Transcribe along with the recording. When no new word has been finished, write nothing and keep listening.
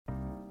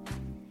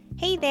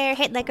Hey there,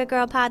 Hit Like a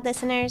Girl pod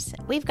listeners.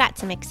 We've got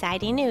some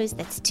exciting news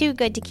that's too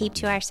good to keep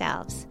to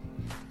ourselves.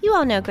 You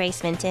all know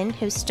Grace Minton,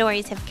 whose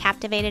stories have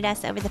captivated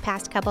us over the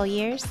past couple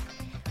years.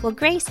 Well,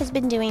 Grace has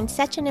been doing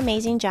such an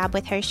amazing job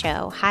with her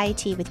show, High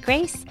Tea with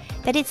Grace,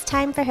 that it's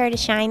time for her to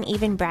shine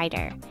even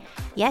brighter.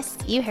 Yes,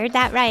 you heard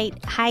that right.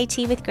 High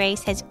Tea with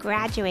Grace has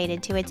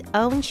graduated to its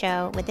own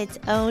show with its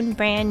own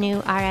brand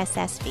new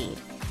RSS feed.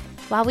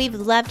 While we've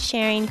loved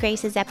sharing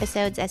Grace's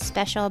episodes as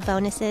special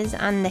bonuses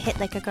on the Hit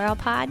Like a Girl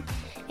pod,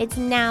 it's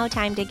now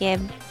time to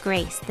give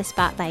Grace the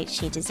spotlight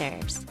she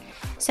deserves.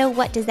 So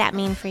what does that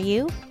mean for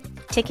you?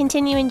 To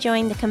continue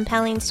enjoying the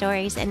compelling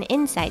stories and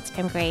insights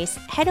from Grace,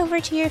 head over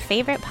to your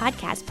favorite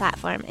podcast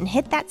platform and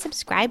hit that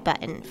subscribe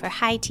button for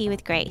High Tea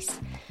with Grace.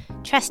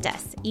 Trust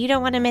us, you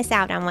don't want to miss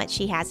out on what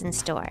she has in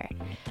store.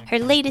 Her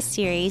latest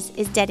series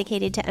is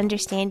dedicated to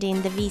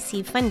understanding the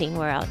VC funding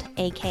world,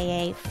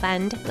 aka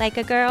Fund Like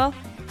a Girl.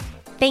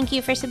 Thank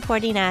you for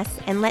supporting us,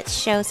 and let's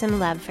show some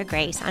love for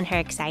Grace on her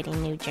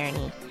exciting new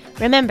journey.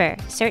 Remember,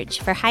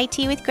 search for High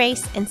Tea with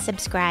Grace and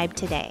subscribe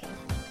today.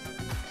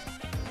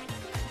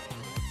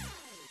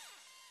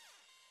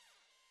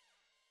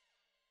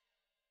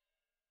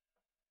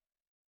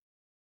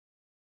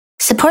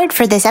 Support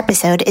for this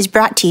episode is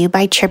brought to you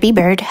by Chirpy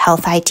Bird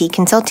Health IT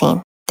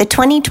Consulting. The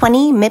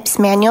 2020 MIPS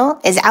Manual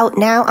is out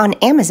now on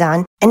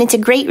Amazon, and it's a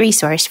great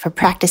resource for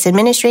practice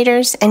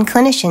administrators and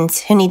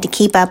clinicians who need to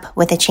keep up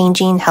with the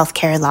changing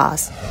healthcare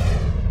laws.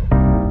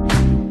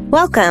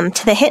 Welcome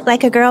to the Hit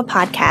Like a Girl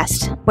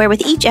podcast, where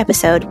with each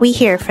episode, we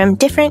hear from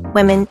different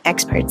women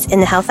experts in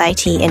the health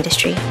IT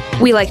industry.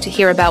 We like to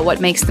hear about what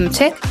makes them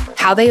tick,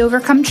 how they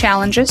overcome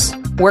challenges,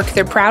 work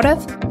they're proud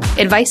of,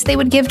 advice they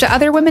would give to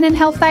other women in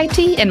health IT,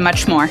 and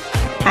much more.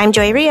 I'm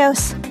Joy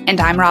Rios. And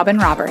I'm Robin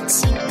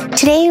Roberts.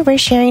 Today, we're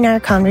sharing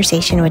our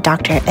conversation with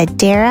Dr.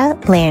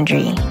 Adaira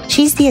Landry.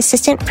 She's the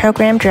Assistant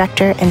Program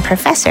Director and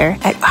Professor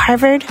at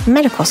Harvard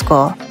Medical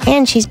School,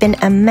 and she's been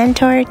a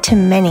mentor to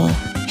many.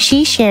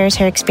 She shares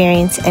her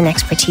experience and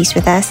expertise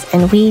with us,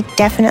 and we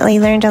definitely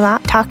learned a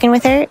lot talking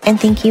with her, and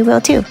think you will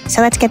too.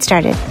 So let's get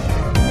started.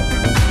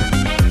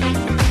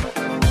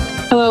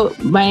 Hello,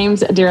 my name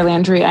is Adaira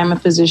Landry. I'm a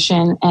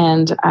physician,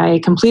 and I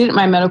completed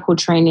my medical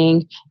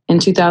training in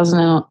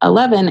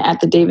 2011 at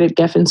the David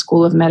Geffen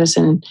School of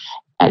Medicine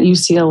at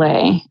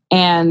UCLA.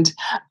 And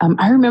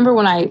I remember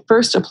when I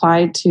first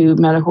applied to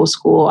medical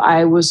school,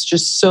 I was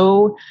just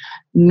so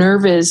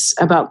nervous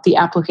about the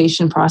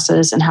application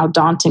process and how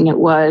daunting it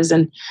was.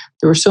 And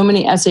there were so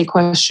many essay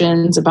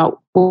questions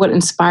about what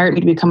inspired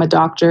me to become a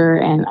doctor.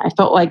 And I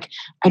felt like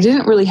I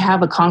didn't really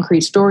have a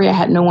concrete story. I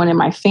had no one in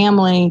my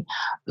family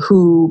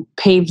who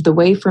paved the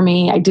way for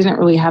me. I didn't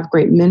really have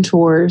great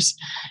mentors.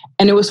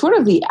 And it was sort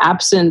of the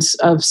absence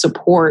of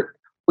support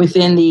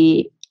within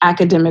the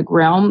academic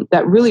realm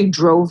that really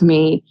drove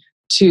me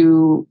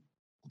to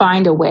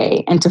find a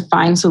way and to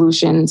find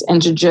solutions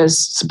and to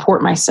just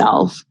support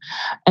myself.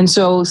 And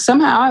so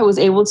somehow I was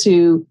able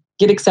to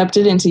get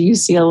accepted into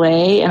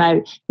UCLA, and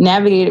I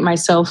navigated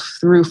myself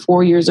through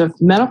 4 years of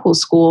medical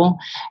school.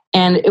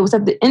 And it was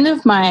at the end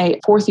of my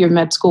fourth year of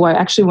med school, I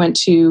actually went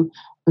to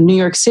New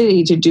York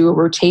City to do a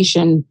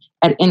rotation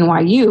at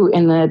NYU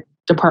in the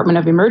Department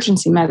of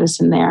Emergency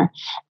Medicine there.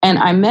 And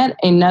I met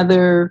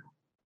another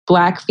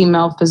Black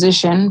female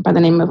physician by the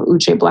name of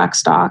Uche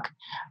Blackstock,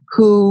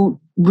 who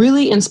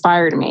really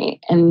inspired me.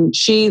 And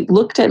she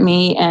looked at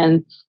me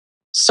and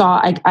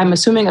saw, I'm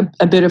assuming,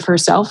 a bit of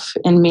herself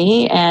in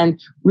me, and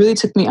really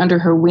took me under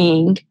her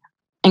wing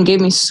and gave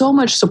me so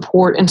much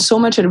support and so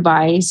much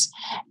advice,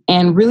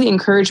 and really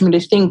encouraged me to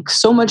think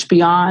so much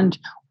beyond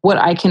what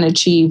I can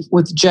achieve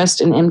with just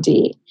an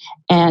MD.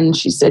 And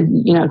she said,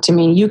 to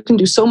me, you can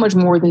do so much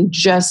more than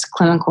just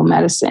clinical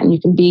medicine.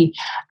 You can be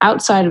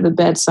outside of the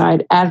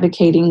bedside,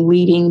 advocating,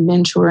 leading,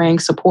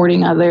 mentoring,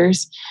 supporting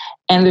others.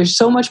 And there's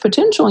so much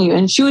potential in you.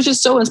 And she was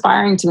just so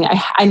inspiring to me. I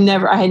had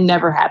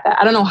never had that.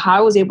 I don't know how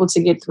I was able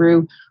to get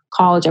through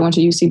college. I went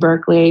to UC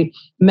Berkeley,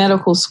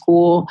 medical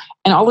school,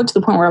 and all the way to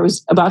the point where I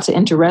was about to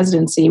enter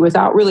residency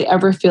without really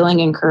ever feeling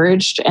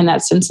encouraged and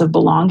that sense of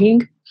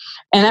belonging.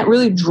 And that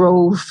really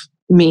drove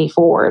me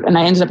forward. And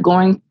I ended up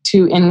going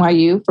to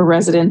NYU for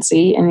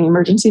residency in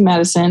emergency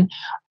medicine.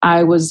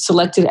 I was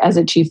selected as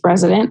a chief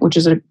resident, which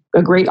is a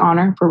great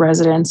honor for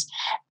residents.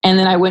 And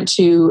then I went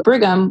to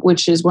Brigham,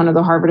 which is one of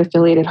the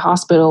Harvard-affiliated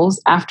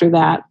hospitals, after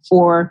that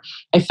for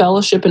a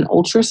fellowship in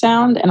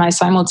ultrasound. And I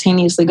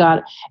simultaneously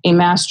got a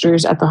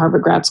master's at the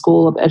Harvard Grad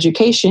School of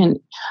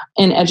Education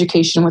in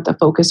education with a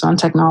focus on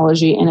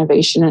technology,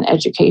 innovation, and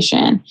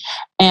education.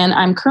 And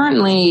I'm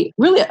currently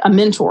really a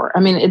mentor. I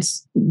mean,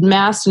 it's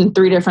masked in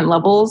 3 different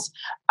levels.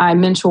 I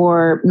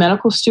mentor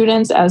medical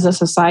students as a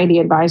society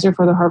advisor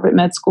for the Harvard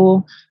Med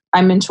School.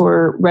 I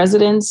mentor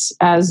residents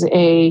as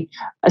a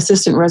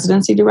assistant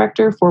residency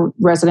director for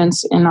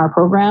residents in our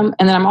program.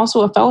 And then I'm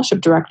also a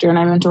fellowship director, and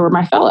I mentor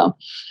my fellow.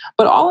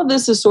 But all of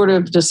this is sort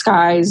of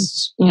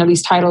disguised,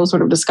 these titles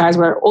sort of disguise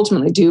what I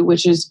ultimately do,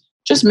 which is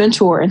just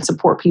mentor and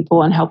support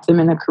people and help them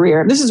in their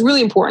career. This is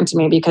really important to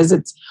me because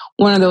it's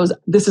one of those,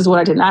 this is what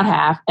I did not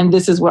have, and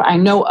this is what I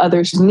know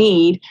others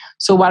need.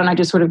 So why don't I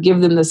just sort of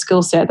give them the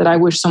skill set that I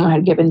wish someone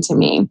had given to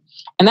me?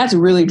 And that's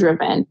really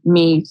driven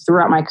me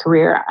throughout my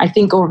career. I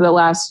think over the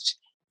last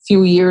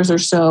few years or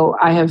so,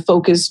 I have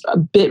focused a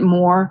bit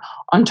more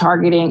on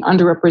targeting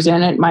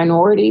underrepresented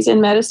minorities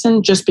in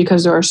medicine just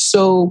because there are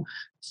so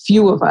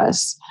few of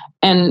us.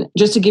 And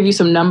just to give you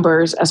some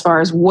numbers as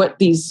far as what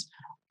these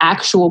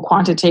actual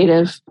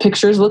quantitative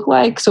pictures look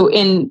like. So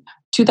in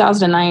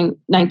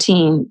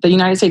 2019, the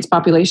United States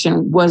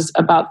population was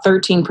about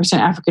 13%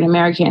 African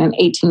American and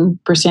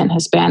 18%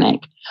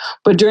 Hispanic.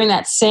 But during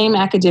that same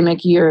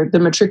academic year, the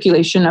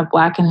matriculation of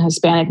Black and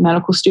Hispanic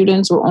medical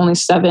students were only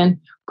 7%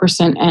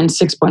 and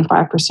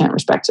 6.5%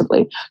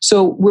 respectively.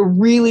 So we're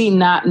really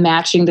not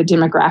matching the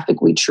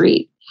demographic we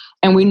treat.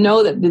 And we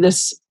know that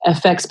this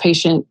affects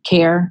patient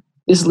care.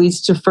 This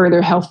leads to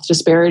further health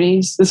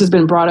disparities. This has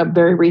been brought up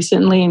very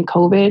recently in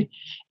COVID,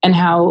 and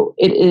how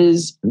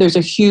there's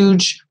a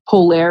huge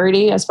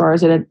polarity as far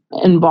as it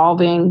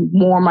involving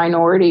more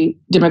minority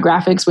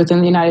demographics within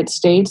the United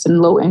States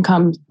and low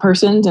income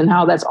persons, and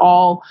how that's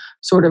all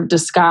sort of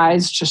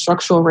disguised to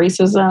structural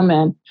racism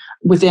and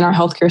within our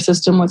healthcare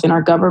system, within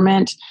our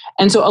government.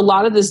 And so a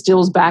lot of this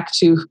deals back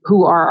to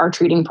who are our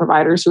treating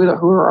providers, who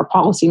are our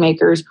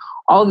policymakers.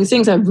 All of these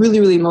things have really,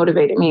 really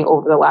motivated me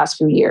over the last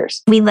few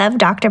years. We love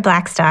Dr.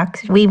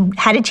 Blackstock. We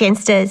had a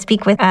chance to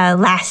speak with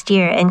last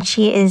year, and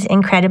she is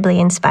incredibly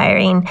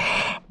inspiring.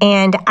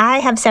 And I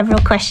have several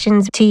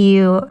questions to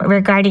you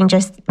regarding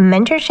just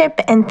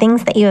mentorship and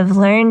things that you have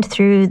learned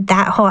through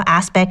that whole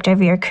aspect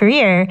of your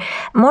career,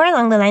 more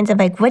along the lines of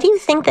like, what do you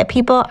think that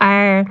people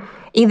are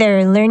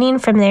either learning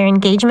from their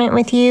engagement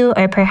with you,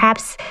 or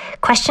perhaps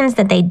questions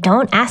that they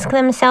don't ask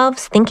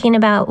themselves, thinking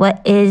about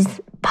what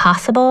is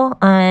possible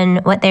on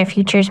what their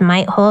futures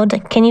might hold?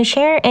 Can you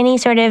share any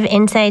sort of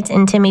insights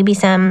into maybe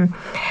some,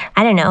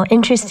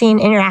 interesting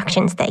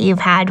interactions that you've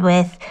had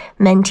with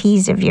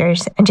mentees of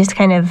yours, and just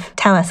kind of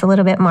tell us a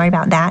little bit more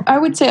about that? I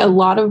would say a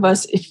lot of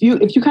us, if you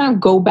kind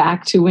of go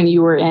back to when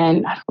you were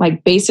in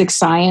like basic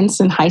science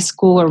in high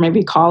school or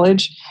maybe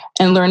college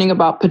and learning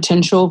about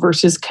potential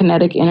versus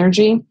kinetic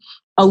energy,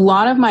 a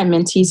lot of my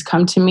mentees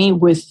come to me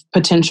with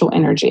potential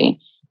energy.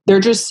 They're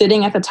just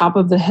sitting at the top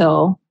of the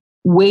hill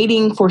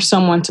waiting for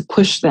someone to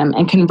push them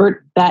and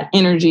convert that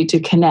energy to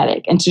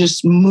kinetic and to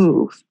just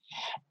move.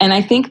 And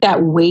I think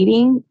that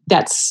waiting,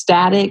 that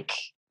static,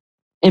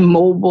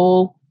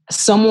 immobile,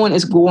 someone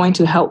is going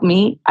to help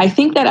me, I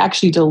think that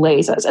actually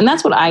delays us. And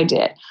that's what I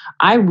did.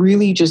 I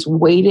really just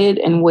waited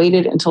and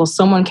waited until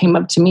someone came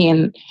up to me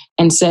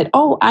and said,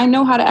 oh, I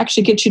know how to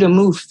actually get you to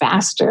move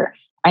faster.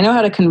 I know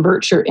how to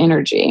convert your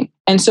energy.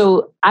 And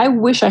so I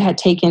wish I had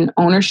taken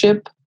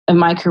ownership of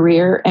my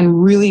career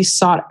and really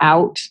sought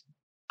out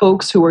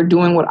folks who are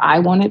doing what I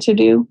wanted to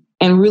do,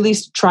 and really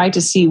try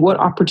to see what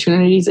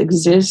opportunities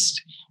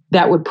exist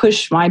that would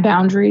push my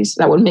boundaries,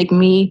 that would make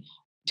me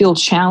feel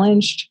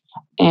challenged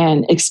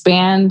and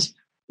expand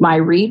my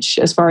reach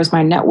as far as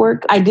my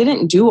network. I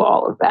didn't do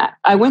all of that.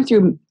 I went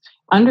through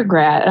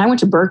undergrad and I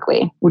went to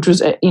Berkeley, which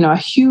was a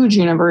huge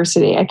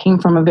university. I came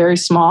from a very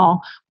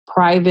small,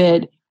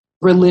 private,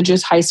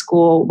 religious high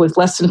school with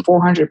less than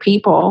 400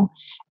 people.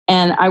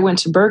 And I went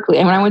to Berkeley.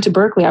 And when I went to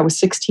Berkeley, I was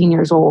 16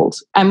 years old.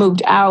 I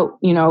moved out,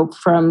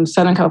 from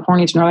Southern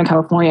California to Northern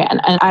California.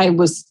 And I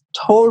was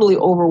totally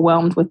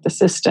overwhelmed with the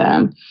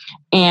system.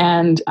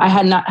 And I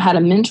had not had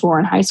a mentor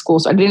in high school.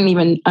 So I didn't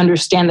even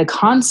understand the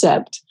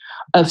concept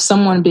of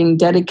someone being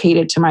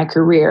dedicated to my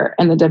career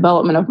and the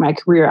development of my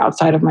career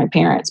outside of my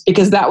parents,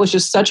 because that was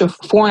just such a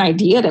foreign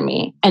idea to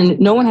me. And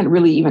no one had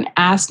really even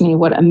asked me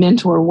what a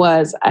mentor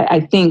was, I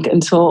think,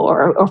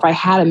 or if I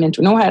had a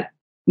mentor.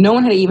 No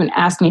one had even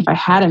asked me if I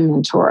had a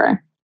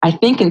mentor, I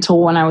think, until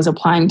when I was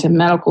applying to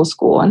medical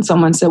school and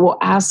someone said, well,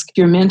 ask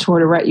your mentor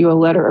to write you a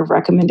letter of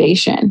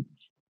recommendation.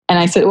 And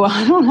I said, well,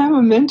 I don't have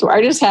a mentor.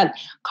 I just had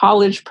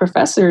college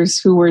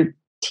professors who were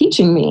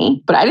teaching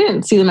me, but I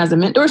didn't see them as a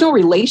mentor. There was no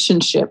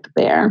relationship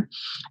there.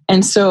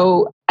 And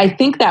so I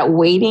think that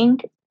waiting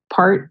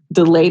part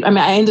delayed.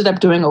 I ended up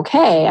doing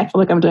okay. I feel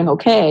like I'm doing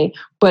okay,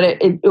 but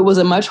it was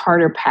a much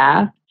harder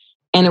path,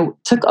 and it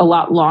took a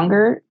lot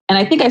longer. And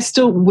I think I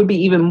still would be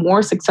even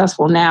more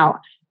successful now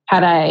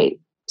had I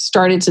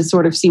started to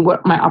sort of see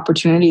what my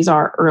opportunities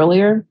are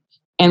earlier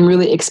and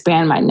really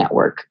expand my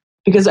network.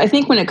 Because I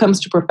think when it comes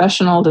to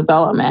professional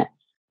development,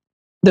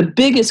 the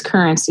biggest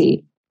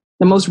currency,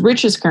 the most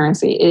richest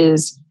currency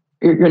is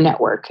your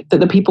network,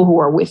 the people who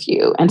are with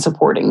you and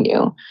supporting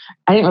you.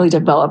 I didn't really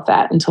develop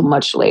that until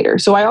much later.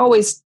 So I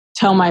always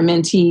tell my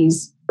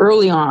mentees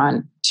early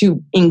on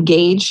to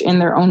engage in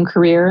their own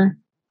career,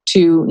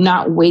 to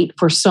not wait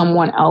for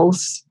someone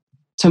else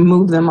to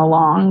move them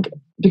along,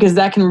 because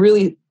that can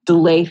really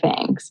delay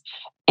things.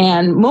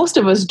 And most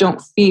of us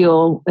don't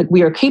feel like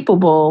we are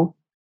capable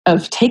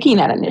of taking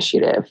that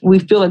initiative. We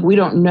feel like we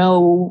don't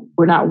know,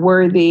 we're not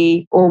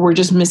worthy, or we're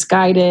just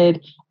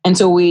misguided. And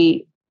so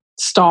we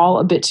stall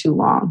a bit too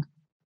long.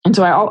 And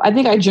so I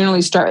think I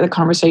generally start the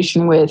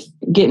conversation with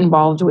get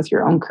involved with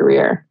your own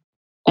career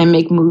and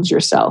make moves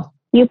yourself.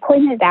 You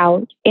pointed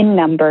out in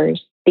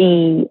numbers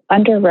the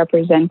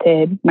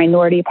underrepresented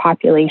minority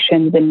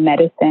populations in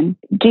medicine.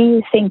 Do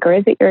you think, or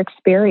is it your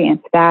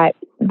experience, that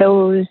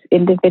those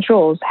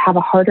individuals have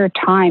a harder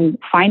time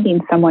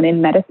finding someone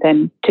in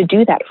medicine to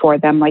do that for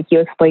them, like you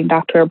explained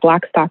Dr.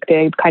 Blackstock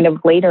did kind of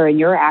later in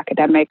your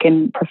academic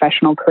and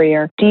professional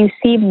career? Do you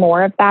see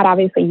more of that?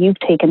 Obviously, you've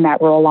taken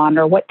that role on,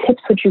 or what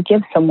tips would you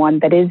give someone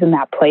that is in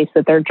that place,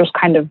 that they're just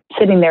kind of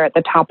sitting there at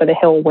the top of the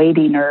hill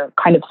waiting or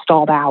kind of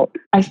stalled out?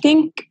 I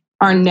think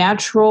our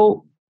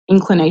natural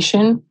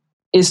inclination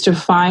is to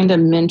find a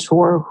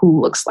mentor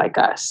who looks like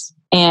us.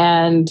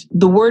 And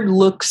the word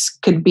looks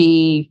could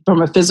be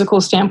from a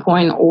physical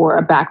standpoint or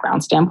a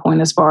background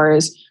standpoint as far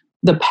as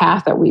the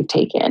path that we've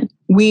taken.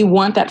 We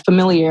want that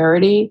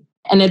familiarity,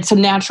 and it's a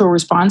natural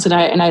response, and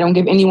I don't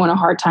give anyone a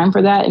hard time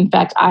for that. In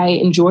fact, I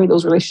enjoy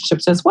those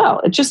relationships as well.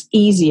 It's just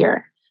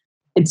easier.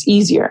 It's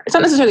easier. It's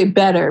not necessarily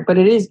better, but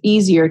it is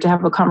easier to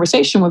have a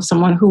conversation with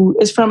someone who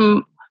is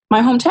from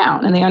my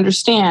hometown and they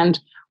understand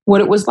what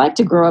it was like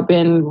to grow up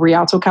in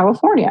Rialto,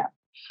 California.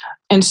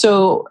 And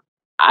so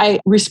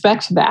I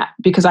respect that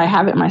because I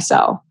have it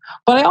myself.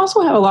 But I also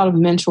have a lot of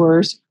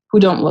mentors who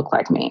don't look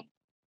like me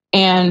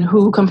and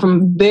who come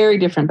from very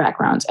different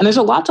backgrounds. And there's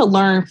a lot to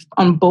learn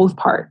on both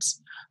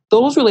parts.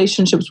 Those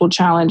relationships will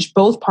challenge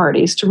both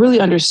parties to really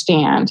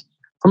understand,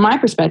 from my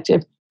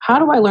perspective, how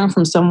do I learn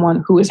from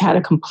someone who has had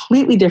a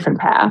completely different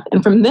path?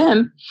 And from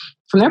them,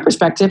 from their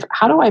perspective,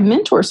 how do I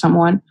mentor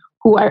someone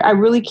who I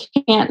really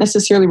can't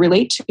necessarily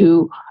relate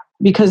to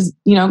because,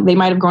 you know, they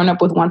might have grown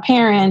up with one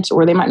parent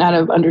or they might not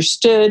have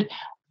understood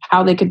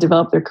how they could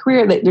develop their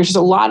career. There's just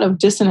a lot of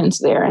dissonance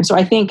there. And so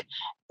I think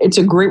it's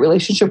a great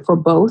relationship for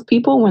both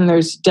people when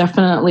there's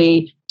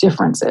definitely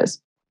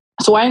differences.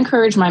 So I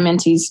encourage my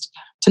mentees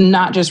to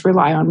not just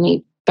rely on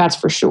me. That's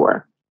for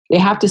sure. They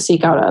have to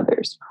seek out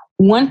others.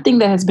 One thing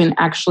that has been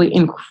actually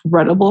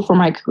incredible for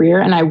my career,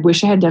 and I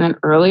wish I had done it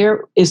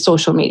earlier, is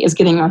social media, is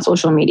getting on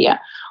social media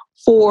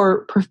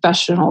for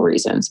professional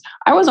reasons.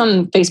 I was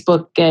on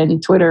Facebook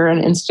and Twitter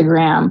and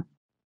Instagram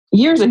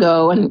years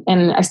ago, and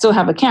I still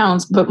have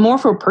accounts, but more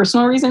for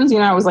personal reasons. You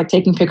know, I was like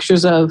taking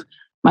pictures of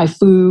my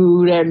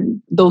food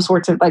and those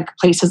sorts of like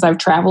places I've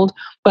traveled,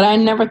 but I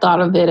never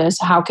thought of it as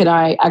how could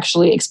I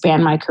actually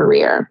expand my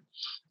career.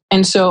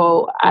 And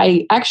so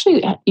I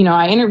actually, you know,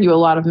 I interview a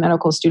lot of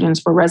medical students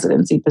for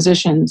residency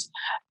positions.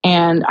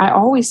 And I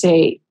always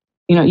say,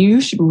 you know,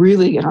 you should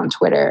really get on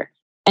Twitter,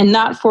 and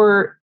not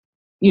for,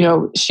 you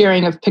know,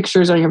 sharing of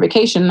pictures on your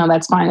vacation. No,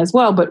 that's fine as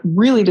well. But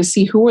really to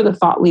see who are the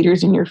thought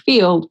leaders in your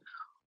field,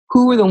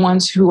 who are the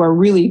ones who are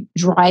really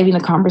driving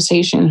the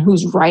conversation,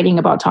 who's writing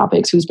about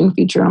topics, who's been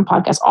featured on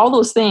podcasts, all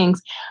those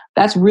things.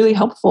 That's really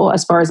helpful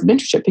as far as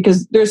mentorship,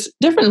 because there's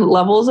different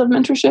levels of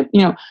mentorship.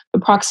 You know, the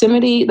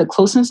proximity, the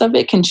closeness of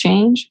it can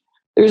change.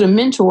 There's a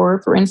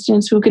mentor, for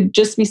instance, who could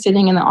just be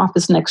sitting in the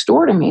office next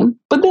door to me.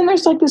 But then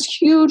there's like this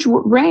huge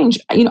range.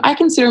 You know, I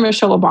consider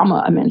Michelle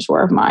Obama a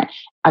mentor of mine.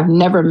 I've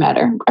never met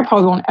her. I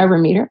probably won't ever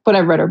meet her, but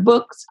I've read her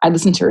books. I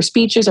listen to her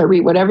speeches. I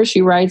read whatever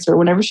she writes or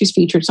whenever she's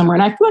featured somewhere.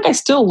 And I feel like I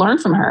still learn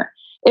from her.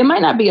 It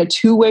might not be a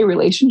two-way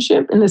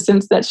relationship in the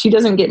sense that she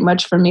doesn't get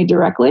much from me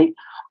directly,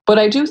 but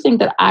I do think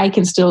that I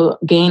can still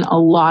gain a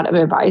lot of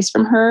advice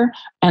from her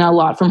and a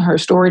lot from her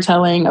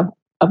storytelling of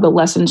the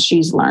lessons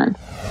she's learned.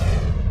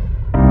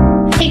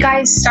 Hey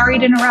guys, sorry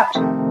to interrupt,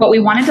 but we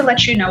wanted to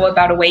let you know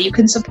about a way you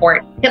can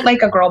support Hit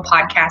Like a Girl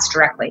podcast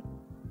directly.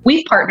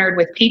 We've partnered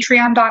with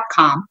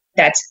patreon.com,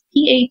 that's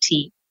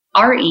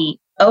patreon.com,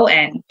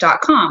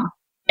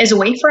 as a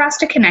way for us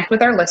to connect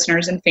with our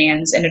listeners and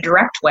fans in a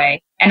direct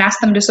way and ask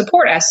them to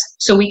support us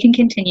so we can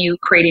continue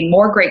creating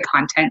more great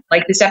content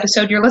like this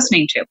episode you're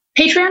listening to.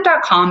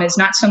 Patreon.com is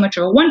not so much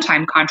of a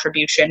one-time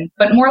contribution,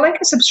 but more like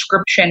a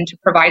subscription to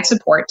provide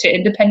support to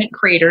independent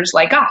creators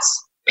like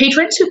us.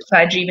 Patrons who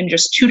pledge even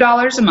just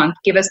 $2 a month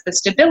give us the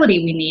stability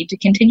we need to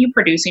continue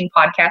producing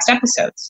podcast episodes.